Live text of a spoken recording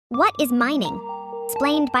What is mining?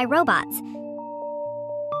 Explained by robots.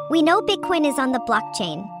 We know Bitcoin is on the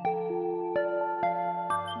blockchain.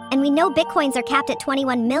 And we know Bitcoins are capped at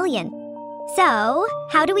 21 million. So,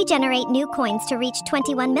 how do we generate new coins to reach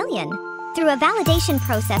 21 million? Through a validation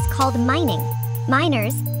process called mining.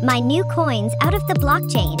 Miners mine new coins out of the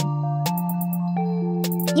blockchain.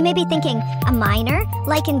 You may be thinking, a miner,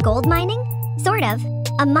 like in gold mining? Sort of.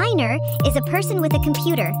 A miner is a person with a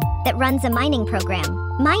computer that runs a mining program.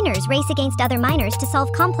 Miners race against other miners to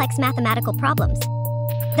solve complex mathematical problems.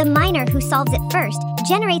 The miner who solves it first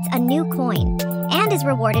generates a new coin and is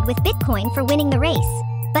rewarded with Bitcoin for winning the race.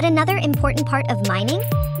 But another important part of mining?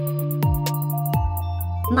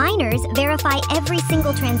 Miners verify every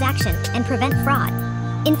single transaction and prevent fraud.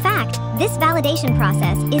 In fact, this validation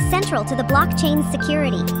process is central to the blockchain's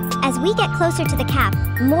security. As we get closer to the cap,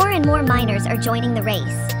 more and more miners are joining the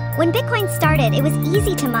race. When Bitcoin started, it was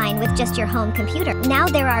easy to mine with just your home computer. Now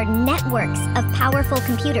there are networks of powerful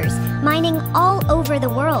computers mining all over the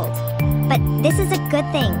world. But this is a good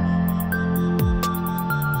thing.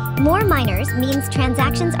 More miners means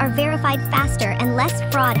transactions are verified faster and less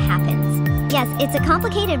fraud happens. Yes, it's a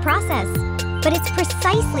complicated process, but it's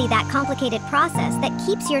precisely that complicated process that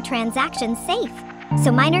keeps your transactions safe.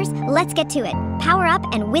 So miners, let's get to it. Power up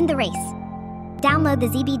and win the race. Download the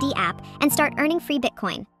ZBD app and start earning free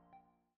Bitcoin.